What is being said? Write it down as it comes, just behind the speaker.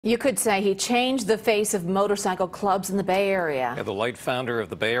You could say he changed the face of motorcycle clubs in the Bay Area. Yeah, the late founder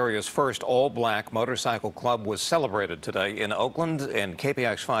of the Bay Area's first all-black motorcycle club was celebrated today in Oakland, and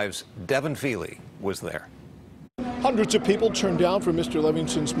KPIX 5's Devin Fehely was there. Hundreds of people turned out for Mr.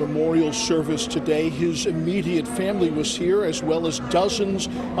 Levingston's memorial service today. His immediate family was here, as well as dozens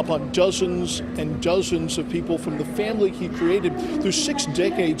upon dozens and dozens of people from the family he created through 6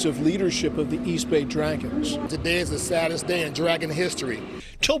 decades of leadership of the East Bay Dragons. Today is the saddest day in Dragon history.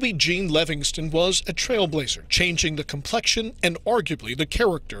 Tobie Gene Levingston was a trailblazer, changing the complexion and arguably the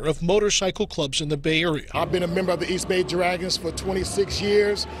character of motorcycle clubs in the Bay Area. I've been a member of the East Bay Dragons for 26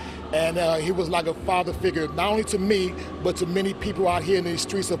 years, and he was like a father figure, not only to me, but to many people out here in the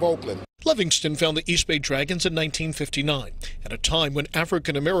streets of Oakland. Livingston found the East Bay Dragons in 1959, at a time when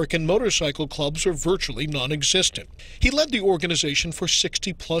African-American motorcycle clubs were virtually non-existent. He led the organization for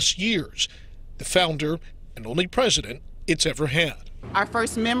 60-plus years, the founder and only president it's ever had. Our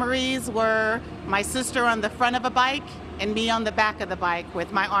first memories were my sister on the front of a bike and me on the back of the bike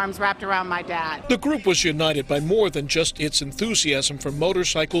with my arms wrapped around my dad. The group was united by more than just its enthusiasm for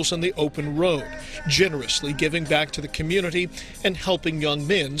motorcycles and the open road, generously giving back to the community and helping young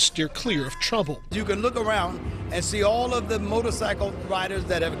men steer clear of trouble. You can look around and see all of the motorcycle riders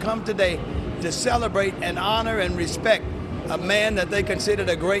that have come today to celebrate and honor and respect a man that they considered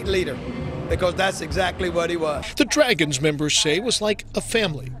a great leader, because that's exactly what he was. The Dragons, members say, was like a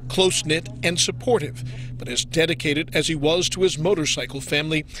family, close-knit and supportive. But as dedicated as he was to his motorcycle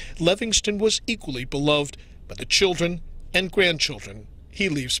family, Levingston was equally beloved by the children and grandchildren he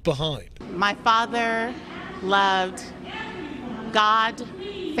leaves behind. My father loved God,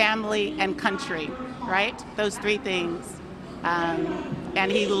 family, and country, right? Those 3 things. And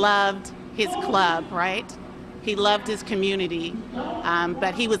he loved his club, right? He loved his community,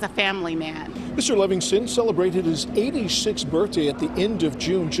 but he was a family man. Mr. Levingston celebrated his 86th birthday at the end of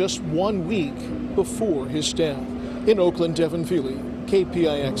June, just 1 week before his death. In Oakland, Devin Fehely,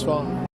 KPIX 5.